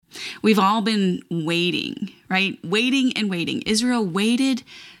We've all been waiting, right? Waiting and waiting. Israel waited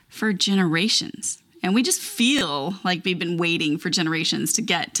for generations. And we just feel like we've been waiting for generations to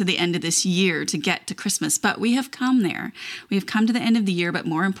get to the end of this year, to get to Christmas. But we have come there. We have come to the end of the year, but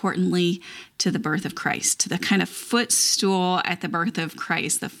more importantly, to the birth of Christ, to the kind of footstool at the birth of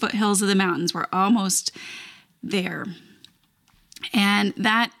Christ, the foothills of the mountains. We're almost there. And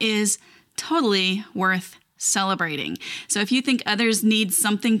that is totally worth celebrating. So if you think others need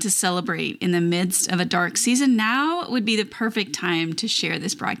something to celebrate in the midst of a dark season, now would be the perfect time to share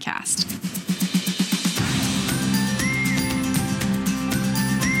this broadcast.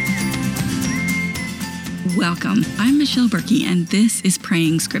 Welcome. I'm Michelle Berkey, and this is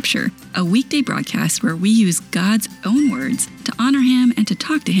Praying Scripture, a weekday broadcast where we use God's own words to honor Him and to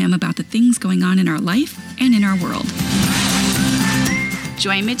talk to Him about the things going on in our life and in our world.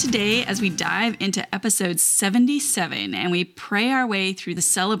 Join me today as we dive into episode 77 and we pray our way through the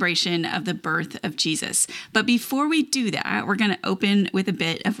celebration of the birth of Jesus. But before we do that, we're going to open with a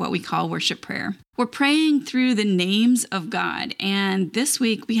bit of what we call worship prayer. We're praying through the names of God, and this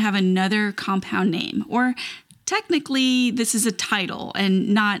week we have another compound name, or technically this is a title and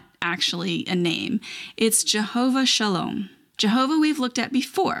not actually a name. It's Jehovah Shalom. Jehovah we've looked at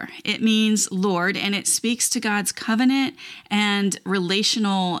before. It means Lord, and it speaks to God's covenant and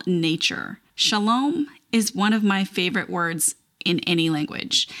relational nature. Shalom is one of my favorite words in any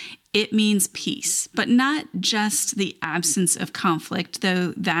language. It means peace, but not just the absence of conflict,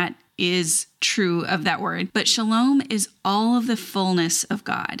 though that is true of that word. But shalom is all of the fullness of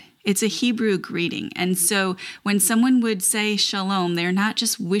God. It's a Hebrew greeting. And so when someone would say shalom, they're not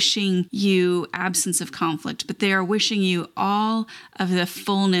just wishing you absence of conflict, but they are wishing you all of the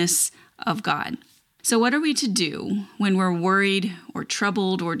fullness of God. So what are we to do when we're worried or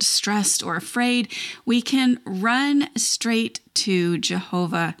troubled or distressed or afraid? We can run straight to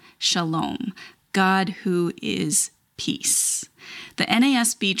Jehovah Shalom, God who is peace. The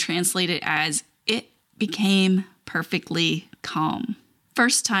NASB translated as, "It became perfectly calm."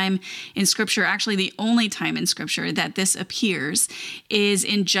 First time in Scripture, actually the only time in Scripture that this appears, is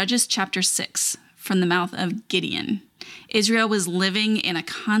in Judges chapter 6, from the mouth of Gideon. Israel was living in a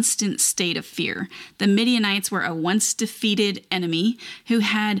constant state of fear. The Midianites were a once defeated enemy who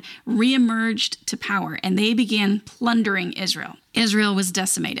had reemerged to power, and they began plundering Israel. Israel was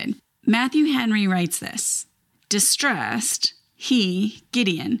decimated. Matthew Henry writes this: "Distressed, he,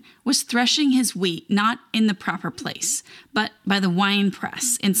 Gideon, was threshing his wheat not in the proper place, but by the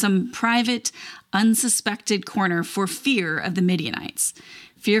winepress in some private, unsuspected corner for fear of the Midianites.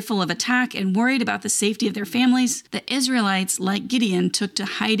 Fearful of attack and worried about the safety of their families, the Israelites, like Gideon, took to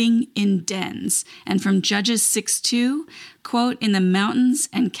hiding in dens." And from Judges 6:2, quote, "in the mountains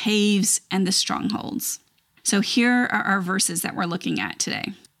and caves and the strongholds." So here are our verses that we're looking at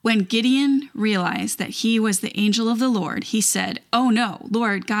today. When Gideon realized that he was the angel of the Lord, he said, "Oh no,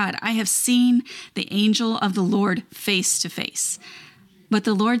 Lord God, I have seen the angel of the Lord face to face." But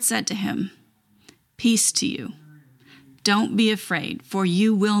the Lord said to him, "Peace to you. Don't be afraid, for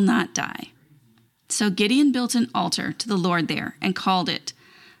you will not die." So Gideon built an altar to the Lord there and called it,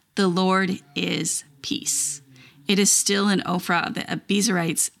 "The Lord is Peace." It is still in Ophrah of the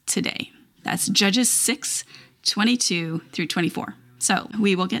Abiezrites today. That's Judges 6:22 through 24. So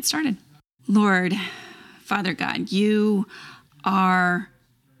we will get started. Lord, Father God, you are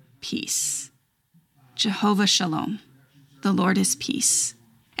peace. Jehovah Shalom. The Lord is peace.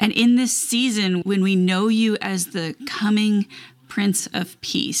 And in this season, when we know you as the coming Prince of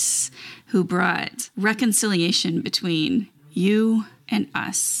Peace, who brought reconciliation between you and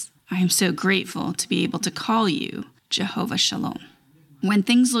us, I am so grateful to be able to call you Jehovah Shalom. When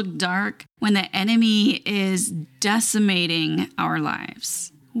things look dark, when the enemy is decimating our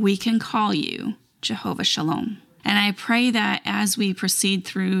lives, we can call you Jehovah Shalom. And I pray that as we proceed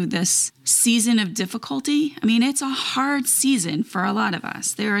through this season of difficulty, it's a hard season for a lot of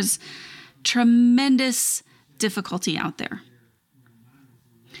us. There is tremendous difficulty out there.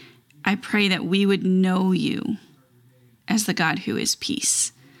 I pray that we would know you as the God who is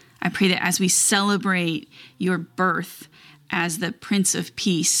peace. I pray that as we celebrate your birth as the Prince of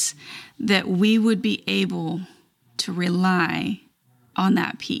Peace, that we would be able to rely on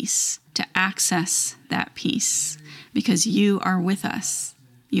that peace, to access that peace, because you are with us.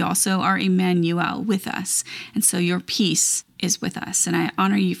 You also are Emmanuel, with us. And so your peace is with us. And I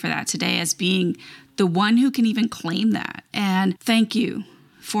honor you for that today as being the one who can even claim that. And thank you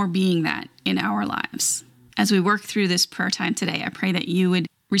for being that in our lives. As we work through this prayer time today, I pray that you would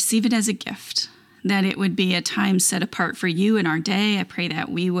receive it as a gift, that it would be a time set apart for you in our day. I pray that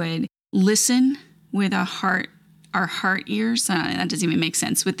we would listen with a heart our heart ears. That doesn't even make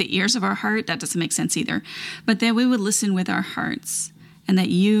sense. With the ears of our heart, that doesn't make sense either. But that we would listen with our hearts and that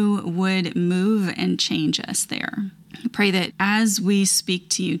you would move and change us there. I pray that as we speak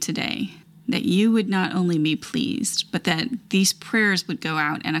to you today, that you would not only be pleased, but that these prayers would go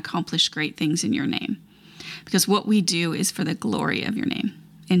out and accomplish great things in your name. Because what we do is for the glory of your name.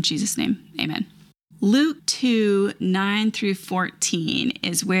 In Jesus' name, amen. Luke 2, 9 through 14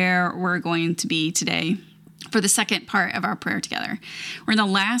 is where we're going to be today for the second part of our prayer together. We're in the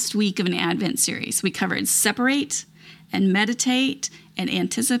last week of an Advent series. We covered separate and meditate and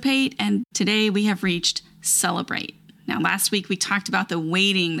anticipate, and today we have reached celebrate. Now, last week we talked about the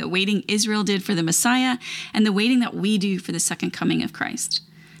waiting Israel did for the Messiah, and the waiting that we do for the second coming of Christ.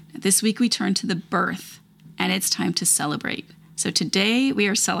 Now, this week we turn to the birth, and it's time to celebrate. So today we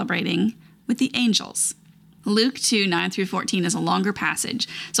are celebrating with the angels. Luke 2, 9 through 14 is a longer passage.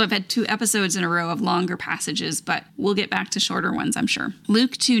 So I've had 2 episodes in a row of longer passages, but we'll get back to shorter ones, I'm sure.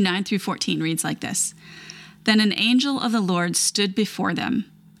 Luke 2, 9 through 14 reads like this. Then an angel of the Lord stood before them,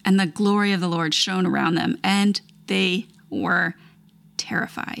 and the glory of the Lord shone around them, and they were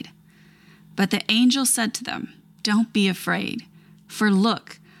terrified. But the angel said to them, "Don't be afraid, for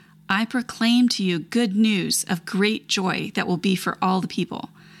look, I proclaim to you good news of great joy that will be for all the people.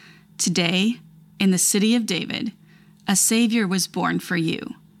 Today, in the city of David, a Savior was born for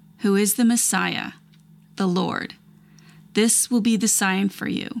you, who is the Messiah, the Lord. This will be the sign for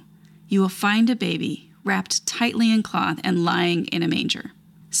you. You will find a baby wrapped tightly in cloth and lying in a manger."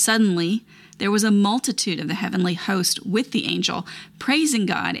 Suddenly, there was a multitude of the heavenly host with the angel, praising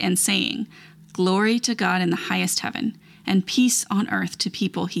God and saying, "Glory to God in the highest heaven, and peace on earth to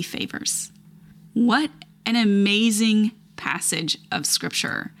people he favors." What an amazing passage of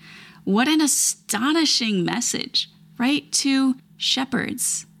Scripture. What an astonishing message, right? To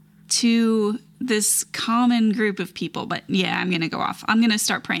shepherds, to this common group of people. But yeah, I'm going to go off. I'm going to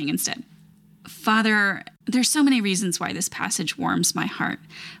start praying instead. Father, there's so many reasons why this passage warms my heart,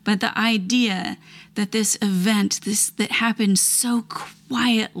 but the idea that this event, that happened so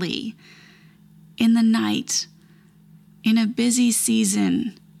quietly in the night, in a busy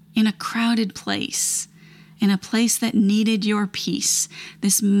season, in a crowded place, in a place that needed your peace,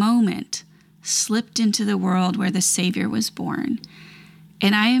 this moment slipped into the world where the Savior was born.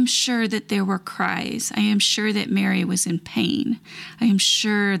 And I am sure that there were cries. I am sure that Mary was in pain. I am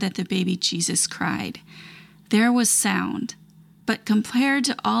sure that the baby Jesus cried. There was sound. But compared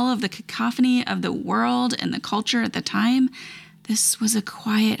to all of the cacophony of the world and the culture at the time, this was a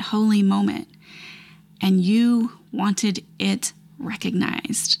quiet, holy moment. And you wanted it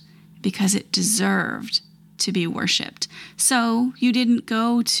recognized because it deserved to be worshiped. So you didn't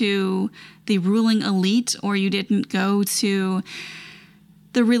go to the ruling elite, or you didn't go to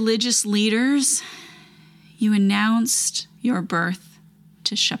the religious leaders. You announced your birth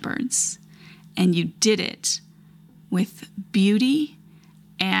to shepherds, and you did it with beauty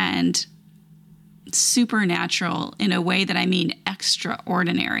and supernatural, in a way that I mean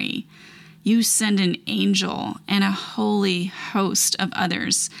extraordinary. You send an angel and a holy host of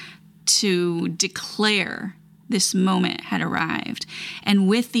others to declare this moment had arrived. And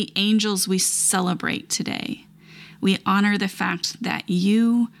with the angels we celebrate today. We honor the fact that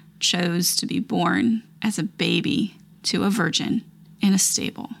you chose to be born as a baby to a virgin in a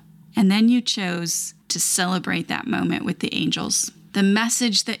stable. And then you chose to celebrate that moment with the angels. The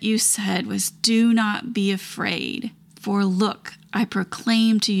message that you said was, "Do not be afraid, for look, I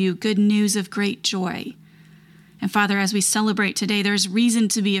proclaim to you good news of great joy." And Father, as we celebrate today, there's reason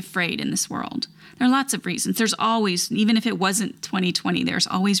to be afraid in this world. There are lots of reasons. There's always, even if it wasn't 2020, there's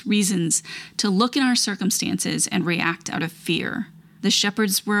always reasons to look at our circumstances and react out of fear. The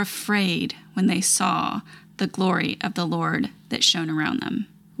shepherds were afraid when they saw the glory of the Lord that shone around them.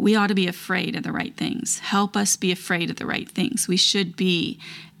 We ought to be afraid of the right things. Help us be afraid of the right things. We should be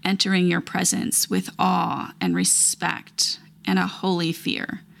entering your presence with awe and respect and a holy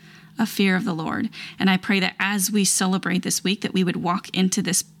fear, a fear of the Lord. And I pray that as we celebrate this week, that we would walk into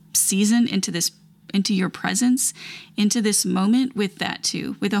this season, into your presence, into this moment with that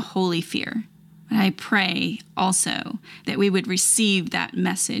too, with a holy fear. And I pray also that we would receive that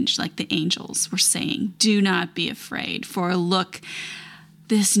message like the angels were saying, "Do not be afraid, for look,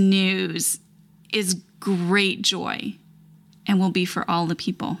 this news is great joy and will be for all the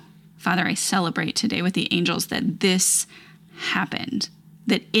people." Father, I celebrate today with the angels that this happened,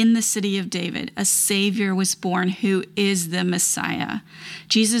 that in the city of David, a Savior was born who is the Messiah.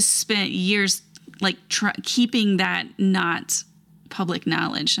 Jesus spent years keeping that not public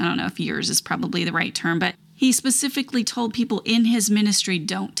knowledge. I don't know if years is probably the right term, but he specifically told people in his ministry,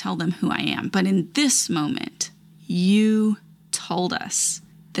 "Don't tell them who I am." But in this moment, you told us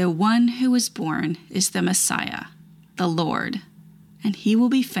the one who was born is the Messiah, the Lord, and he will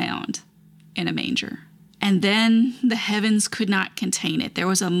be found in a manger. And then the heavens could not contain it. There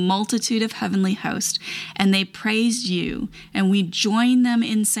was a multitude of heavenly hosts, and they praised you, and we join them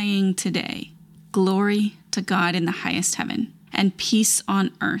in saying today, glory to God in the highest heaven, and peace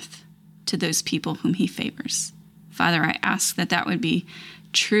on earth to those people whom he favors. Father, I ask that that would be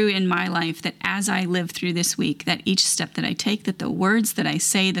true in my life, that as I live through this week, that each step that I take, that the words that I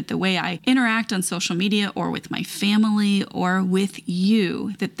say, that the way I interact on social media or with my family or with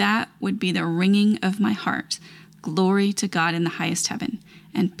you, that would be the ringing of my heart. Glory to God in the highest heaven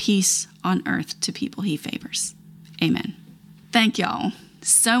and peace on earth to people he favors. Amen. Thank y'all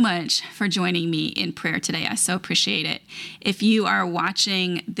so much for joining me in prayer today. I so appreciate it. If you are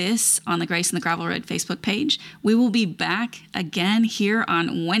watching this on the Grace and the Gravel Road Facebook page, we will be back again here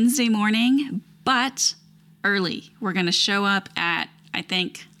on Wednesday morning, but early. We're going to show up at,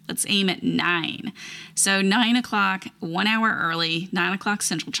 let's aim at 9. So 9 o'clock, 1 hour early, 9 o'clock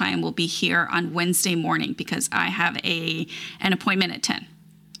Central Time, we'll be here on Wednesday morning because I have an appointment at 10.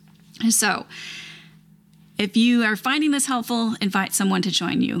 So if you are finding this helpful, invite someone to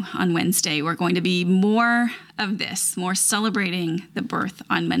join you on Wednesday. We're going to be more of this, more celebrating the birth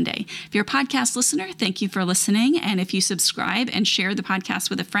on Monday. If you're a podcast listener, thank you for listening. And if you subscribe and share the podcast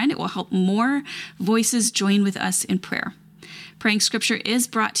with a friend, it will help more voices join with us in prayer. Praying Scripture is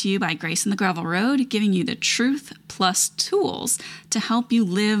brought to you by Grace and the Gravel Road, giving you the truth plus tools to help you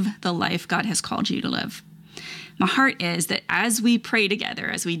live the life God has called you to live. My heart is that as we pray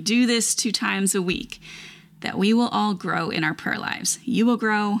together, as we do this 2 times a week, that we will all grow in our prayer lives. You will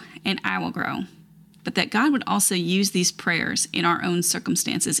grow and I will grow. But that God would also use these prayers in our own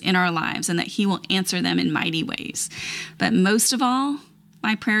circumstances, in our lives, and that he will answer them in mighty ways. But most of all,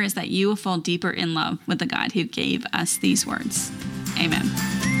 my prayer is that you will fall deeper in love with the God who gave us these words. Amen.